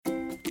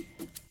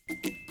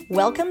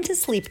Welcome to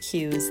Sleep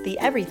Cues, the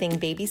Everything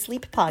Baby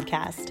Sleep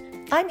podcast.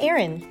 I'm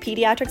Erin,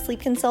 pediatric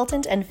sleep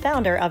consultant and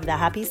founder of the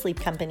Happy Sleep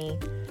Company.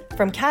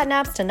 From cat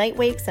naps to night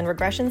wakes and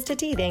regressions to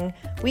teething,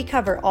 we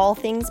cover all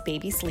things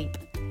baby sleep.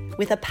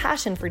 With a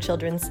passion for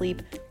children's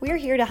sleep, we're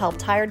here to help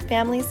tired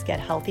families get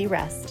healthy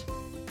rest.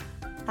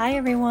 Hi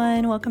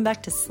everyone, welcome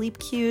back to Sleep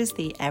Cues,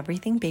 the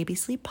Everything Baby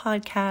Sleep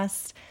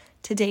podcast.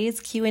 Today is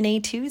Q&A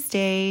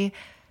Tuesday.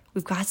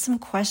 We've got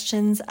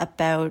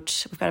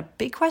a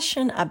big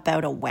question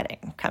about a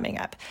wedding coming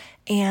up.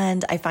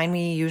 And I find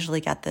we usually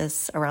get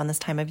this around this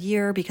time of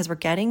year because we're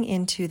getting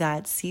into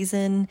that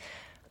season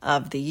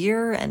of the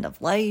year, end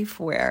of life,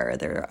 where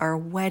there are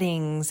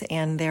weddings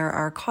and there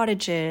are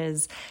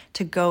cottages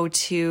to go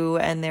to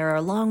and there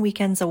are long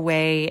weekends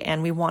away,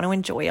 and we want to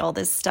enjoy all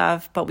this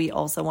stuff, but we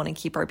also want to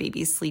keep our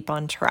baby's sleep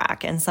on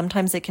track. And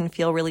sometimes it can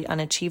feel really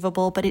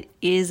unachievable, but it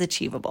is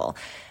achievable.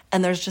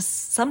 And there's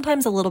just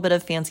sometimes a little bit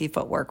of fancy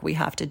footwork we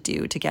have to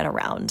do to get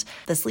around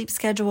the sleep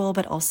schedule,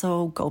 but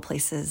also go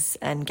places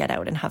and get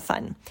out and have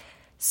fun.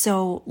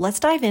 So let's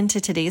dive into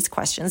today's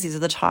questions. These are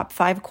the top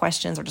 5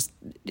 questions, or just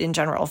in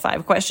general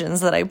 5 questions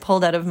that I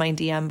pulled out of my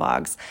DM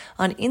box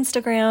on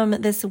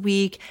Instagram this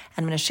week.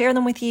 I'm going to share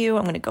them with you.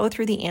 I'm going to go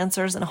through the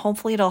answers and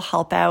hopefully it'll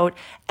help out,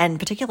 and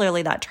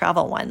particularly that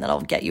travel one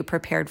that'll get you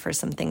prepared for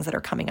some things that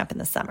are coming up in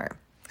the summer.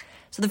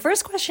 So the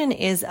first question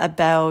is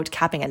about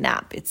capping a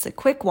nap. It's a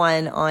quick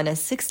one on a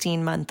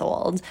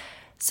 16-month-old.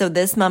 So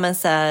this mama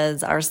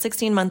says, our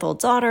 16-month-old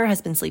daughter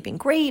has been sleeping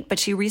great, but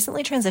she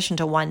recently transitioned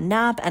to one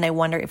nap, and I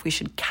wonder if we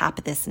should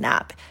cap this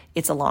nap.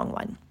 It's a long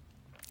one.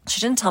 She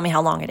didn't tell me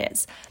how long it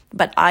is,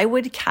 but I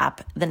would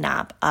cap the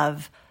nap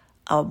of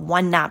a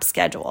one nap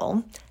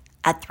schedule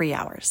at 3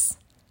 hours.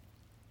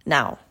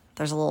 Now,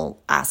 there's a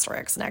little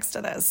asterisk next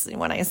to this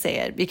when I say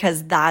it,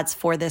 because that's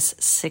for this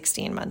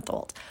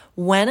 16-month-old.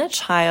 When a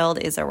child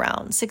is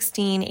around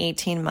 16,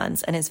 18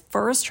 months and is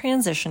first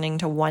transitioning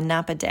to one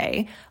nap a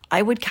day,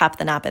 I would cap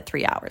the nap at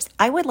 3 hours.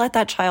 I would let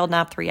that child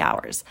nap 3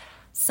 hours.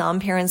 Some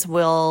parents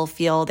will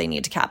feel they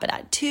need to cap it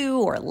at 2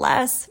 or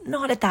less.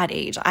 Not at that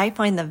age. I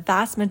find the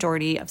vast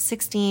majority of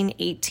 16,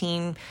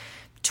 18,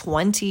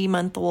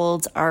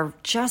 20-month-olds are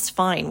just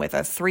fine with a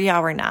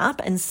 3-hour nap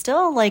and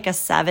still like a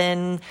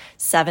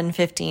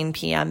 7:15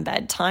 p.m.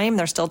 bedtime.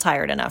 They're still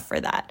tired enough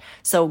for that.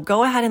 So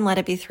go ahead and let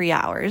it be 3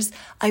 hours.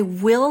 I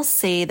will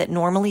say that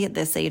normally at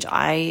this age,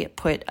 I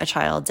put a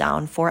child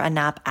down for a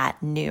nap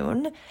at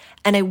noon,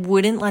 and I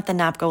wouldn't let the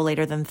nap go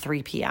later than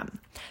 3 p.m.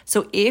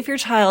 So if your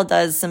child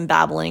does some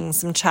babbling,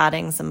 some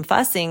chatting, some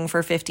fussing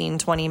for 15,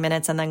 20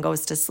 minutes and then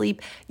goes to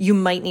sleep, you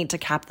might need to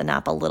cap the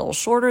nap a little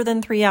shorter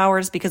than 3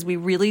 hours, because we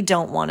really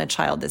don't want a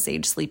child this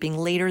age sleeping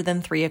later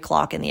than 3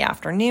 o'clock in the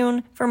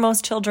afternoon for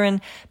most children,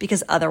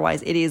 because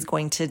otherwise it is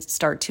going to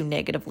start to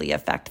negatively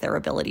affect their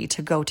ability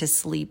to go to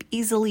sleep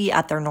easily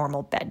at their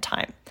normal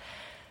bedtime.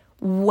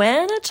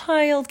 When a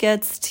child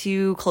gets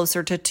to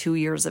closer to 2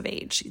 years of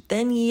age,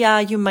 then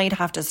you might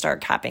have to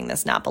start capping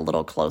this nap a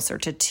little closer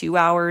to 2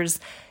 hours.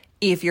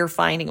 If you're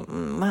finding,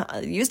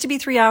 it used to be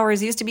 3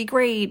 hours, used to be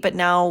great, but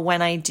now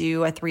when I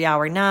do a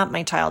 3-hour nap,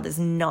 my child is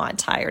not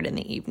tired in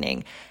the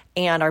evening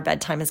and our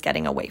bedtime is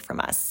getting away from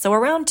us. So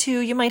around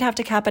 2, you might have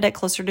to cap it at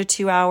closer to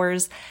 2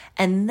 hours.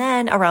 And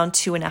then around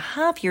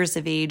 2.5 years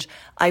of age,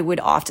 I would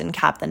often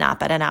cap the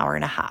nap at an hour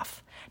and a half.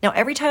 Now,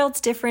 every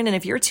child's different, and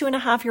if your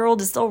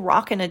 2.5-year-old is still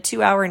rocking a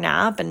 2-hour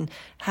nap and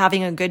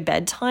having a good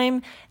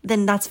bedtime,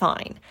 then that's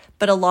fine.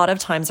 But a lot of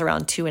times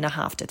around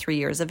 2.5 to 3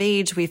 years of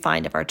age, we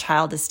find if our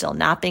child is still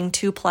napping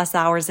 2+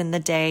 hours in the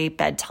day,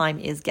 bedtime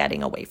is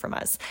getting away from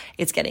us.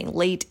 It's getting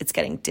late, it's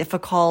getting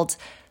difficult.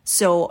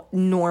 So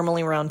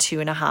normally around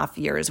 2.5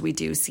 years, we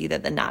do see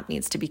that the nap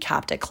needs to be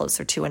capped at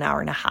closer to an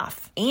hour and a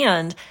half.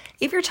 And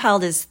if your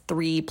child is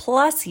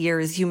 3+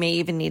 years, you may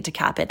even need to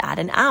cap it at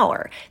an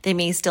hour. They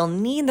may still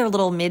need their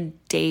little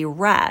midday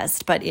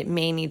rest, but it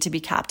may need to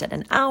be capped at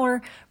an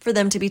hour for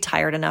them to be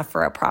tired enough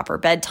for a proper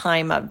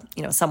bedtime of,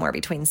 somewhere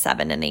between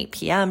 7 and 8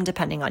 p.m.,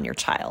 depending on your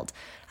child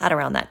at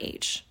around that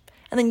age.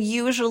 And then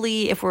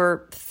usually if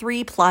we're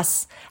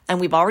 3+ and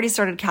we've already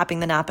started capping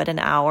the nap at an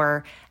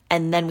hour,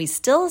 and then we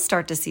still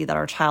start to see that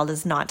our child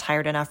is not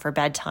tired enough for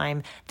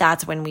bedtime,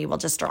 that's when we will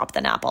just drop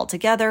the nap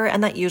altogether,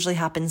 and that usually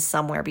happens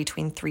somewhere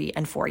between 3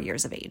 and 4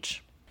 years of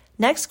age.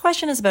 Next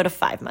question is about a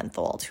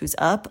 5-month-old who's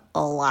up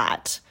a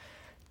lot.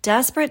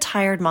 Desperate,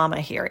 tired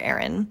mama here,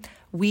 Erin.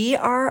 We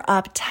are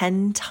up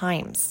 10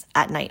 times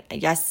at night.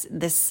 Yes,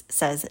 this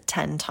says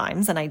 10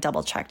 times, and I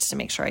double-checked to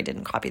make sure I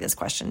didn't copy this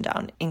question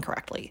down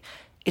incorrectly.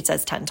 It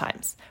says 10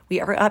 times. We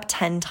are up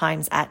 10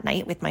 times at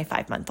night with my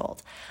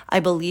 5-month-old.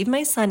 I believe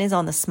my son is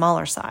on the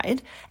smaller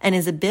side and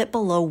is a bit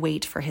below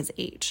weight for his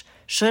age.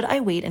 Should I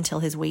wait until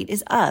his weight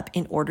is up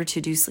in order to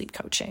do sleep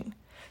coaching?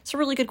 It's a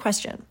really good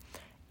question.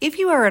 If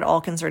you are at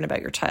all concerned about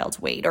your child's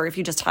weight, or if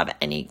you just have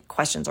any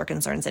questions or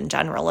concerns in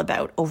general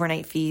about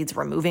overnight feeds,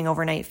 removing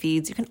overnight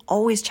feeds, you can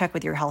always check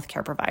with your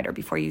healthcare provider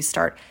before you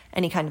start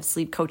any kind of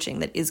sleep coaching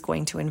that is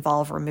going to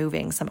involve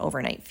removing some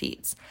overnight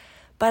feeds.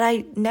 But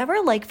I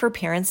never like for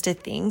parents to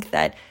think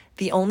that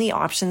The only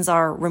options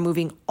are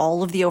removing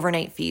all of the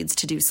overnight feeds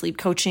to do sleep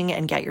coaching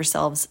and get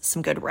yourselves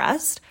some good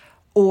rest,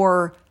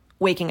 or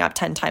waking up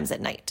 10 times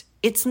at night.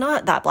 It's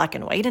not that black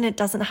and white, and it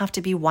doesn't have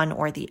to be one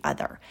or the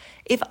other.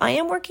 If I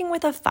am working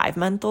with a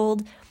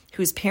 5-month-old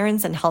whose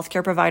parents and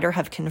healthcare provider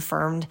have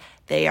confirmed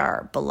they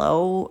are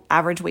below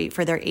average weight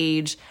for their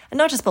age, and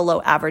not just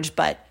below average,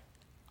 but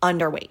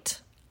underweight,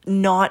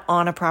 not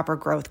on a proper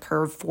growth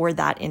curve for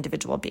that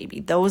individual baby.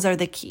 Those are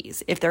the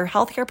keys. If their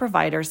healthcare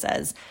provider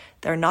says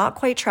they're not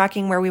quite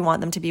tracking where we want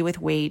them to be with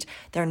weight,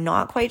 they're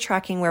not quite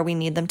tracking where we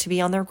need them to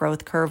be on their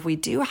growth curve, we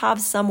do have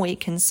some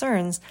weight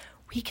concerns,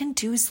 we can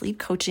do sleep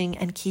coaching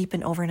and keep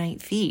an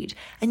overnight feed.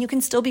 And you can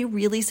still be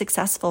really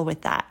successful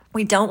with that.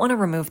 We don't want to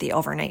remove the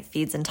overnight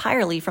feeds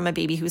entirely from a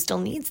baby who still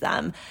needs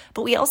them,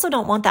 but we also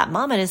don't want that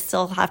mama to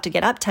still have to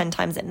get up 10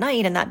 times at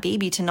night and that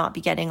baby to not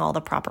be getting all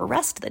the proper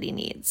rest that he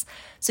needs.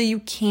 So you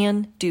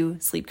can do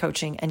sleep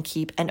coaching and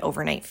keep an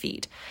overnight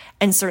feed.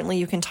 And certainly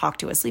you can talk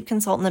to a sleep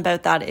consultant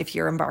about that if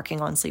you're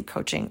embarking on sleep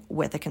coaching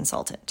with a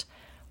consultant.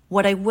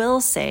 What I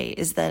will say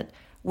is that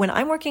when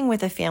I'm working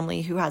with a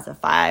family who has a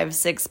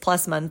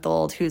 5-6+ month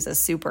old who's a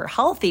super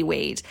healthy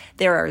weight,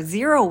 there are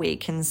zero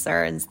weight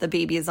concerns, the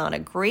baby is on a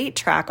great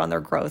track on their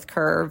growth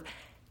curve,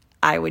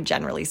 I would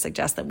generally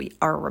suggest that we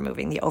are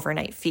removing the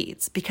overnight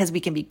feeds because we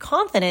can be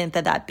confident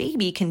that that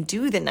baby can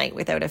do the night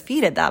without a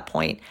feed at that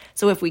point.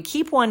 So if we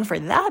keep one for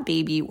that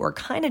baby, we're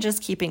kind of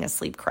just keeping a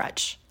sleep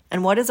crutch.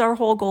 And what is our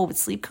whole goal with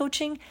sleep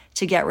coaching?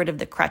 To get rid of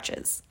the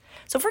crutches.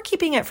 So if we're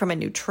keeping it from a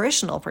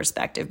nutritional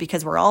perspective,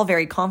 because we're all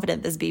very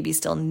confident this baby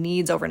still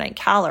needs overnight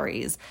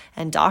calories,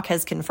 and doc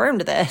has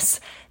confirmed this,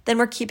 then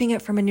we're keeping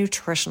it from a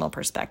nutritional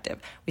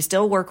perspective. We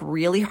still work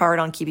really hard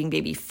on keeping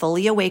baby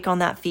fully awake on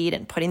that feed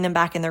and putting them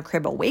back in their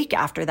crib awake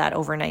after that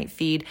overnight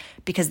feed,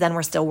 because then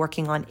we're still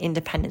working on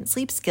independent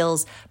sleep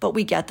skills, but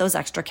we get those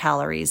extra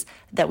calories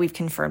that we've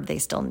confirmed they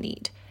still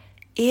need.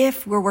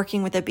 If we're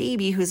working with a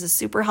baby who's a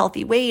super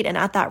healthy weight and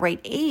at that right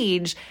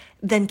age,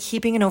 then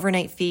keeping an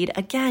overnight feed,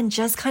 again,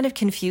 just kind of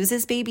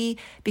confuses baby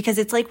because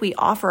it's like we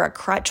offer a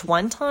crutch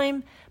one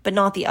time, but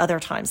not the other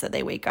times that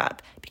they wake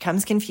up. It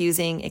becomes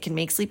confusing. It can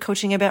make sleep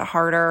coaching a bit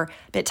harder,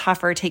 a bit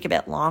tougher, take a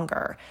bit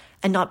longer,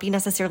 and not be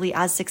necessarily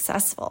as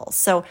successful.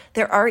 So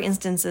there are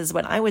instances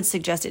when I would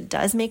suggest it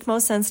does make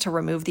most sense to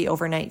remove the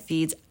overnight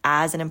feeds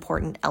as an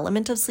important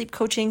element of sleep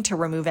coaching to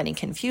remove any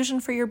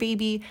confusion for your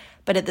baby.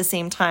 But at the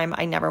same time,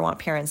 I never want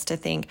parents to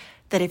think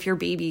that if your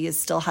baby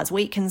still has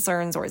weight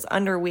concerns or is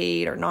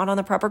underweight or not on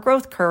the proper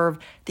growth curve,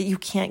 that you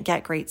can't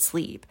get great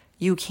sleep.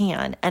 You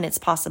can, and it's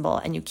possible,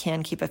 and you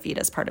can keep a feed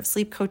as part of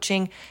sleep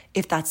coaching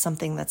if that's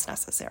something that's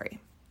necessary.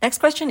 Next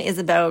question is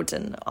about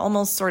an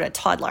almost sort of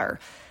toddler,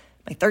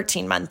 my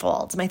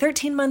 13-month-old. My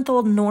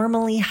 13-month-old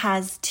normally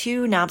has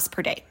 2 naps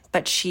per day,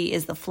 but she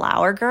is the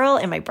flower girl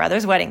in my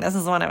brother's wedding. This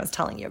is the one I was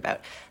telling you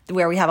about,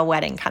 where we have a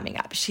wedding coming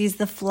up. She's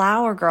the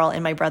flower girl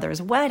in my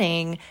brother's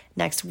wedding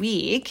next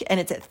week, and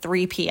it's at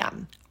 3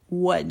 p.m.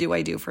 What do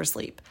I do for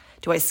sleep?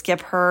 Do I skip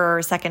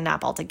her second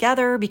nap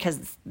altogether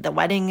because the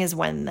wedding is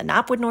when the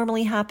nap would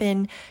normally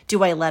happen?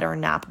 Do I let her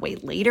nap way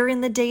later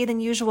in the day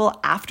than usual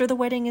after the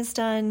wedding is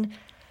done?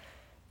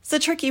 It's a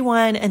tricky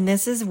one, and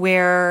this is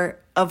where,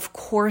 of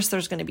course,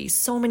 there's going to be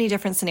so many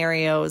different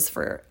scenarios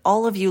for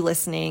all of you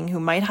listening who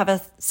might have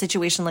a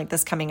situation like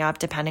this coming up,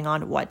 depending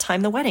on what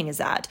time the wedding is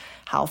at,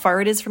 how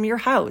far it is from your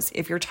house,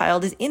 if your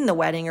child is in the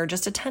wedding or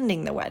just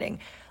attending the wedding.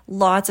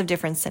 Lots of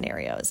different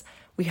scenarios.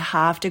 We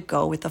have to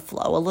go with the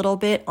flow a little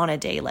bit on a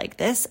day like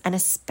this, and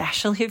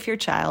especially if your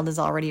child is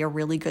already a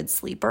really good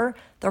sleeper,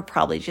 they're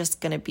probably just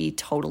going to be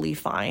totally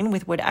fine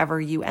with whatever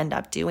you end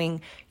up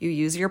doing. You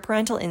use your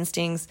parental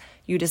instincts,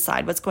 you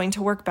decide what's going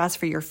to work best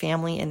for your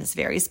family in this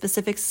very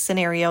specific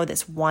scenario,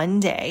 this one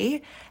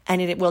day,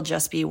 and it will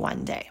just be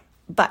one day.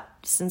 But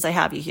since I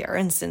have you here,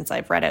 and since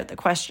I've read out the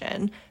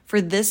question,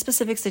 for this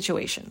specific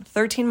situation,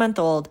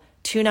 13-month-old,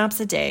 2 naps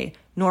a day,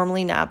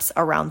 normally naps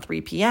around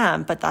 3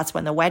 p.m., but that's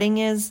when the wedding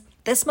is.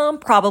 This mom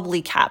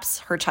probably caps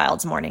her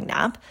child's morning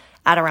nap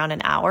at around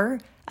an hour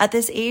at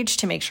this age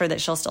to make sure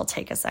that she'll still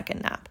take a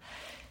second nap.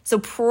 So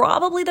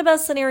probably the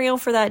best scenario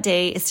for that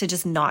day is to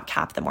just not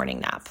cap the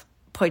morning nap.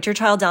 Put your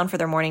child down for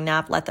their morning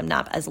nap, let them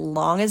nap as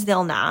long as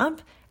they'll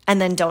nap, and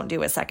then don't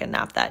do a second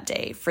nap that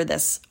day for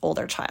this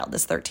older child,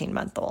 this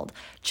 13-month-old.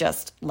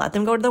 Just let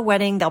them go to the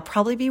wedding. They'll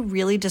probably be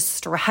really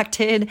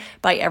distracted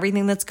by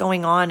everything that's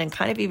going on and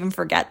kind of even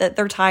forget that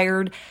they're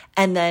tired.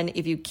 And then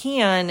if you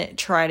can,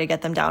 try to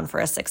get them down for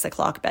a 6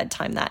 o'clock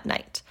bedtime that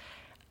night.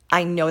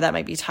 I know that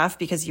might be tough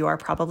because you are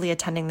probably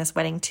attending this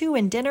wedding too,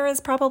 and dinner is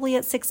probably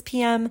at 6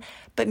 p.m.,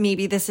 but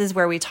maybe this is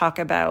where we talk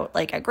about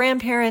like a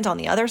grandparent on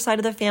the other side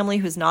of the family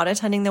who's not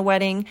attending the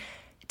wedding,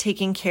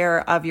 taking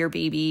care of your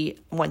baby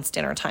once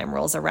dinner time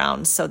rolls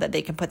around so that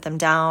they can put them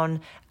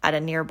down at a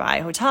nearby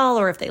hotel,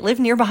 or if they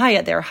live nearby,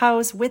 at their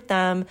house with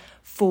them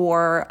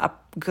for a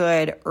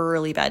good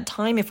early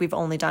bedtime if we've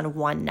only done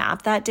 1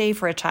 nap that day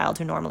for a child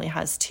who normally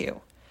has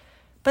 2.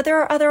 But there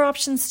are other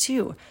options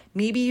too.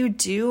 Maybe you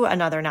do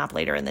another nap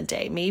later in the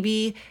day.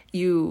 Maybe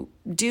you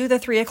do the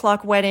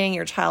 3:00 wedding.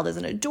 Your child is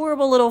an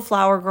adorable little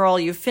flower girl.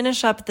 You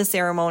finish up the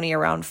ceremony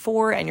around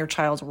 4 and your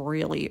child's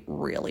really,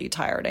 really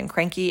tired and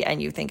cranky. And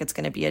you think it's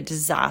going to be a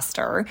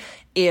disaster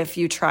if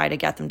you try to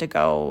get them to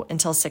go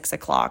until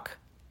 6:00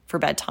 for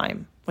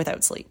bedtime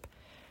without sleep.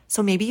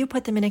 So maybe you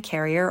put them in a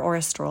carrier or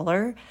a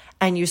stroller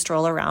and you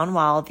stroll around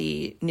while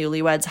the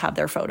newlyweds have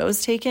their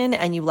photos taken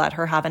and you let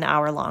her have an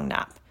hour-long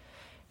nap.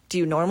 Do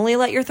you normally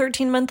let your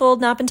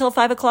 13-month-old nap until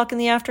 5:00 in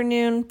the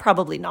afternoon?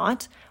 Probably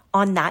not.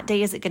 On that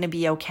day, is it going to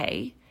be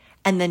okay?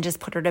 And then just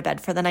put her to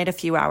bed for the night a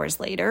few hours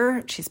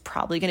later. She's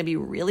probably going to be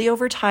really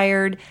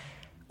overtired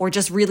or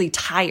just really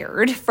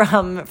tired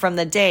from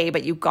the day,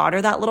 but you got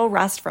her that little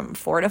rest from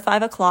 4 to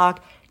 5:00,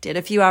 did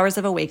a few hours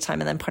of awake time,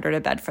 and then put her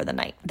to bed for the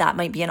night. That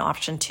might be an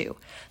option too.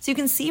 So you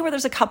can see where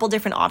there's a couple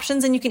different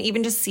options, and you can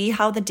even just see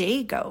how the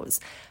day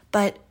goes.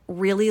 But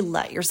really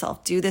let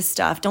yourself do this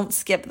stuff. Don't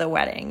skip the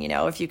wedding,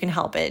 if you can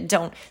help it.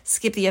 Don't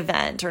skip the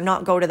event or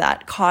not go to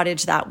that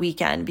cottage that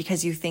weekend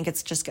because you think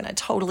it's just going to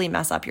totally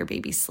mess up your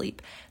baby's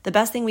sleep. The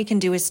best thing we can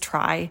do is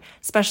try,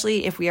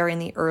 especially if we are in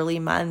the early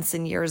months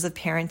and years of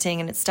parenting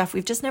and it's stuff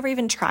we've just never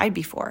even tried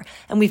before.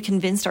 And we've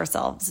convinced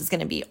ourselves it's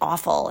going to be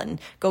awful and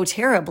go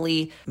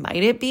terribly.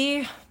 Might it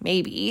be?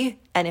 Maybe.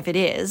 And if it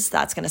is,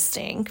 that's going to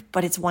stink,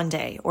 but it's one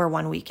day or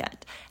one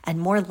weekend. And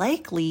more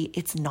likely,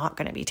 it's not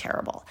going to be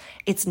terrible.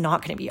 It's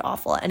not going to be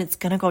awful, and it's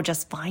going to go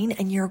just fine,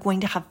 and you're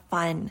going to have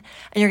fun,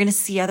 and you're going to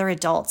see other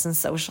adults and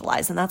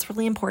socialize, and that's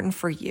really important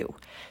for you.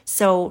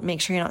 So make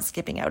sure you're not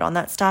skipping out on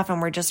that stuff,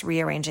 and we're just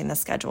rearranging the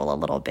schedule a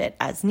little bit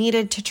as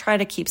needed to try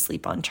to keep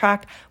sleep on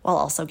track while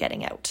also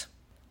getting out.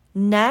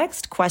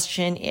 Next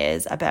question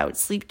is about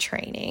sleep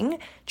training.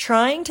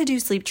 Trying to do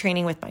sleep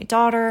training with my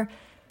daughter.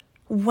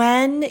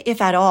 When, if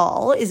at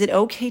all, is it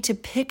okay to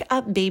pick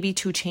up baby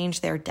to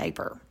change their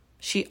diaper?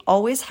 She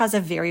always has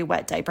a very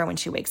wet diaper when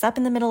she wakes up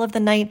in the middle of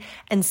the night,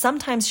 and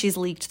sometimes she's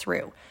leaked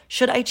through.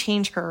 Should I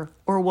change her,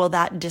 or will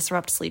that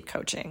disrupt sleep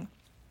coaching?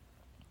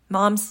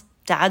 Moms,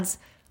 dads,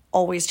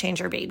 always change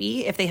your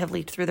baby if they have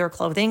leaked through their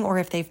clothing or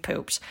if they've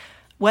pooped.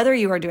 Whether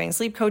you are doing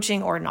sleep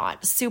coaching or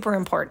not, super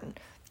important.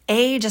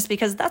 Just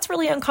because that's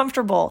really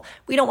uncomfortable.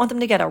 We don't want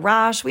them to get a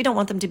rash. We don't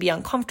want them to be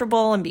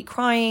uncomfortable and be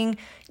crying.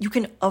 You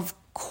can, of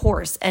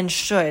course, and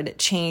should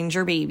change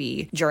your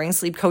baby during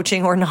sleep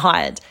coaching or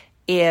not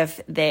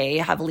if they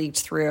have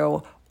leaked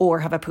through or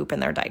have a poop in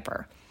their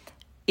diaper.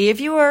 If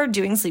you are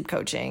doing sleep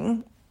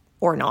coaching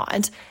or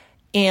not,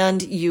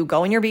 and you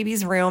go in your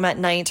baby's room at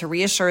night to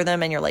reassure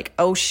them and you're like,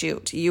 oh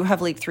shoot, you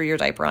have leaked through your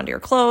diaper onto your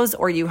clothes,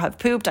 or you have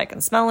pooped, I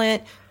can smell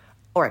it,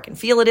 or I can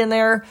feel it in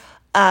there.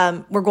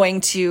 We're going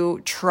to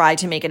try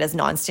to make it as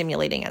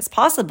non-stimulating as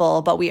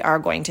possible, but we are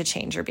going to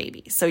change your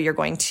baby. So you're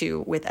going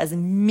to, with as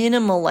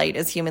minimal light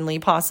as humanly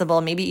possible,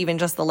 maybe even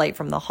just the light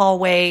from the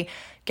hallway,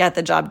 get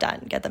the job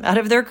done. Get them out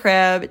of their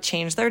crib,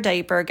 change their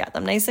diaper, get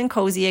them nice and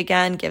cozy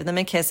again, give them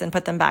a kiss and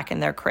put them back in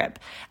their crib.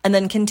 And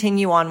then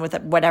continue on with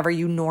whatever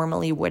you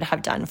normally would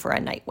have done for a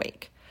night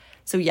wake.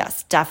 So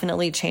yes,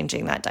 definitely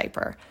changing that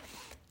diaper.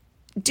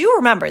 Do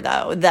remember,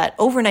 though, that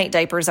overnight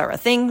diapers are a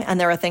thing, and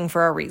they're a thing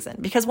for a reason.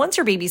 Because once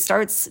your baby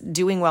starts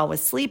doing well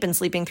with sleep and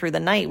sleeping through the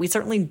night, we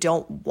certainly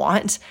don't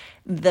want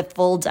the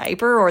full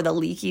diaper or the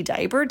leaky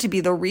diaper to be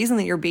the reason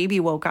that your baby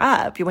woke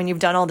up when you've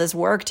done all this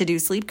work to do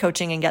sleep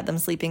coaching and get them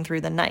sleeping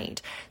through the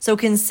night. So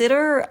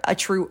consider a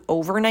true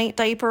overnight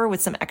diaper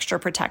with some extra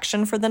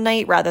protection for the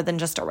night rather than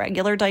just a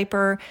regular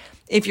diaper.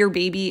 If your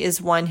baby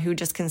is one who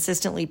just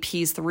consistently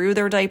pees through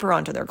their diaper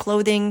onto their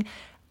clothing,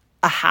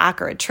 a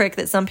hack or a trick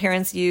that some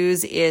parents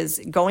use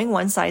is going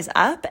one size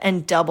up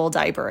and double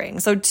diapering.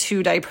 So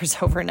 2 diapers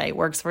overnight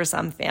works for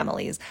some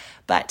families.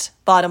 But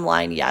bottom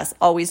line, yes,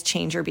 always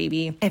change your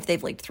baby if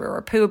they've leaked through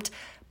or pooped.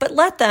 But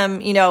let them,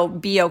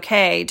 be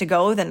okay to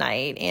go the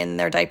night in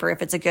their diaper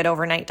if it's a good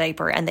overnight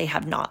diaper and they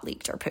have not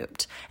leaked or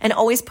pooped. And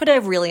always put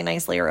a really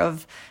nice layer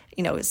of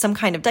some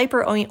kind of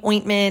diaper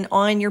ointment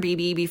on your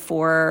baby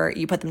before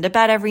you put them to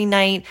bed every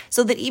night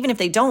so that even if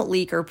they don't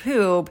leak or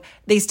poop,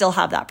 they still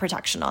have that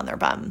protection on their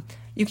bum.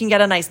 You can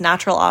get a nice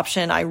natural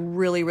option. I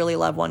really, really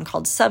love one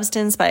called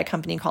Substance by a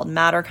company called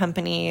Matter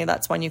Company.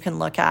 That's one you can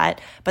look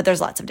at, but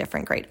there's lots of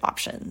different great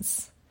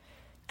options.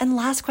 And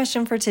last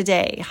question for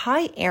today.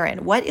 Hi,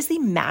 Erin. What is the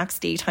max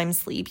daytime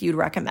sleep you'd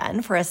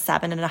recommend for a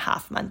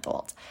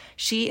 7.5-month-old?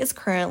 She is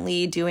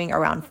currently doing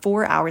around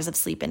 4 hours of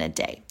sleep in a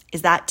day.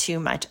 Is that too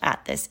much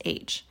at this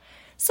age?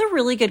 It's a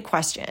really good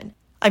question.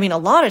 I mean, a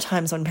lot of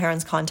times when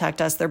parents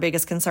contact us, their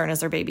biggest concern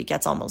is their baby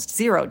gets almost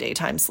 0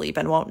 daytime sleep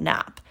and won't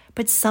nap.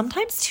 But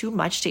sometimes too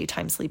much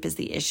daytime sleep is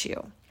the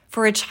issue.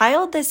 For a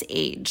child this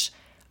age,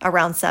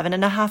 around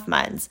 7.5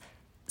 months,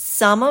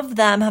 some of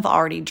them have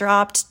already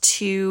dropped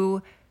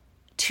to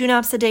 2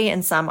 naps a day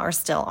and some are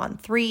still on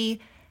 3.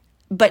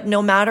 But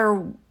no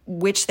matter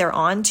which they're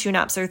on, 2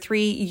 naps or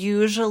 3,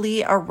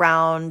 usually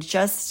around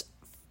just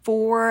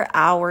 4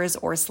 hours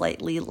or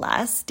slightly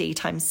less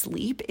daytime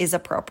sleep is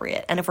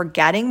appropriate. And if we're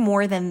getting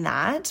more than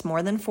that,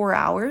 more than 4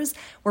 hours,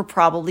 we're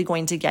probably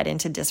going to get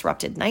into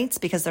disrupted nights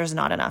because there's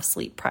not enough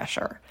sleep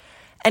pressure.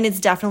 And it's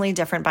definitely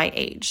different by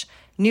age.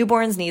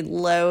 Newborns need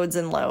loads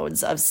and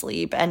loads of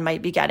sleep and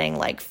might be getting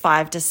like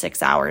 5 to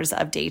 6 hours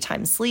of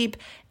daytime sleep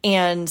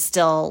and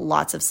still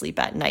lots of sleep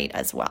at night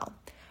as well.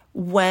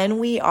 When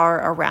we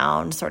are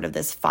around sort of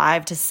this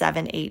 5 to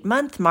 7, 8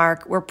 month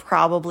mark, we're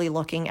probably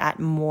looking at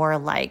more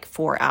like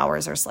 4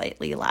 hours or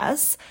slightly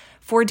less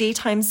for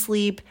daytime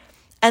sleep.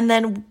 And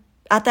then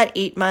at that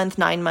 8 month,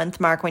 9 month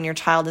mark, when your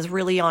child is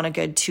really on a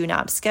good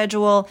 2-nap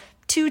schedule,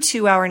 2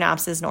 2-hour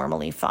naps is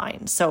normally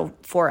fine. So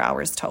 4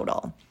 hours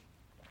total.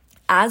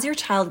 As your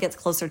child gets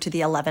closer to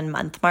the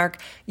 11-month mark,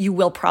 you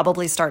will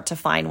probably start to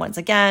find once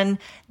again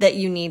that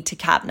you need to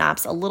cap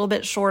naps a little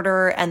bit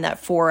shorter and that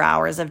 4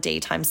 hours of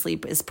daytime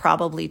sleep is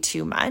probably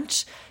too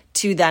much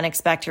to then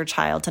expect your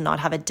child to not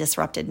have a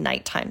disrupted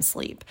nighttime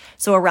sleep.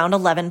 So around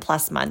 11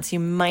 plus months, you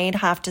might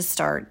have to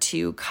start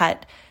to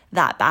cut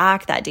that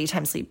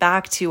daytime sleep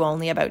back to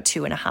only about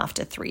 2.5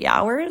 to 3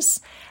 hours.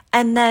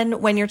 And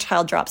then when your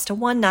child drops to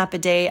 1 nap a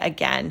day,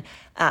 again,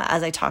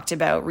 as I talked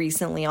about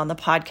recently on the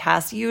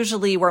podcast,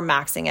 usually we're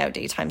maxing out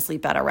daytime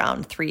sleep at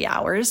around 3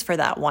 hours for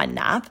that 1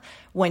 nap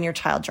when your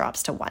child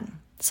drops to 1.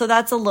 So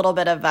that's a little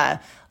bit of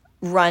a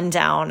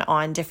rundown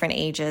on different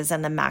ages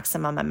and the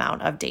maximum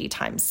amount of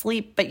daytime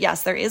sleep. But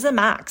yes, there is a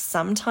max.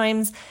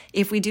 Sometimes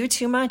if we do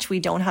too much,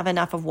 we don't have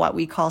enough of what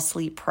we call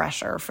sleep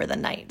pressure for the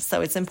night. So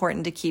it's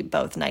important to keep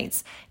both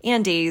nights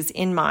and days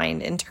in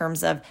mind in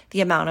terms of the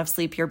amount of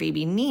sleep your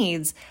baby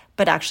needs,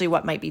 but actually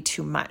what might be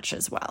too much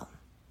as well.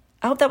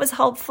 I hope that was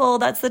helpful.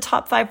 That's the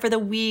top 5 for the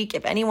week.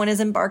 If anyone is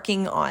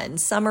embarking on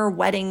summer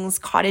weddings,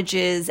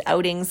 cottages,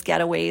 outings,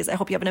 getaways, I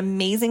hope you have an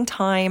amazing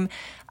time.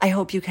 I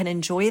hope you can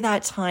enjoy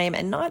that time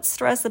and not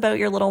stress about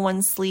your little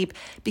one's sleep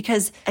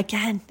because,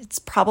 again, it's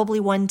probably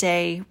one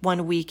day,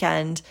 one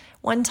weekend,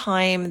 one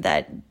time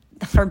that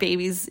our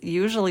babies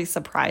usually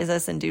surprise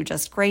us and do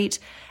just great.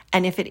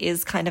 And if it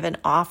is kind of an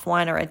off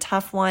one or a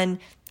tough one,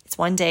 it's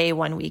one day,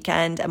 one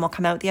weekend, and we'll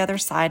come out the other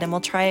side and we'll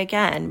try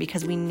again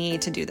because we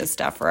need to do this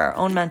stuff for our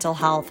own mental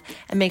health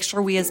and make sure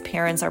we as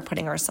parents are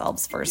putting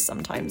ourselves first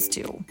sometimes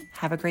too.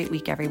 Have a great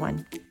week,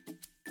 everyone.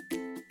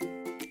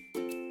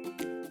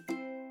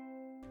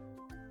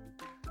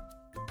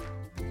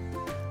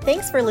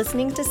 Thanks for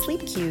listening to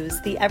Sleep Cues,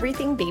 the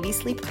Everything Baby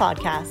Sleep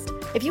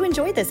podcast. If you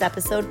enjoyed this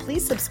episode,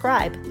 please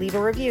subscribe, leave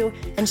a review,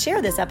 and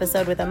share this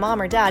episode with a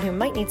mom or dad who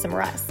might need some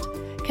rest.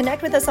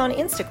 Connect with us on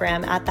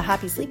Instagram at The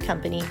Happy Sleep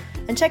Company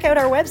and check out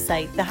our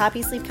website,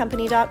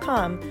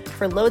 thehappysleepcompany.com,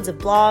 for loads of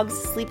blogs,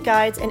 sleep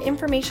guides, and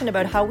information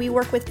about how we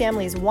work with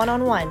families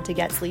one-on-one to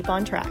get sleep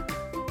on track.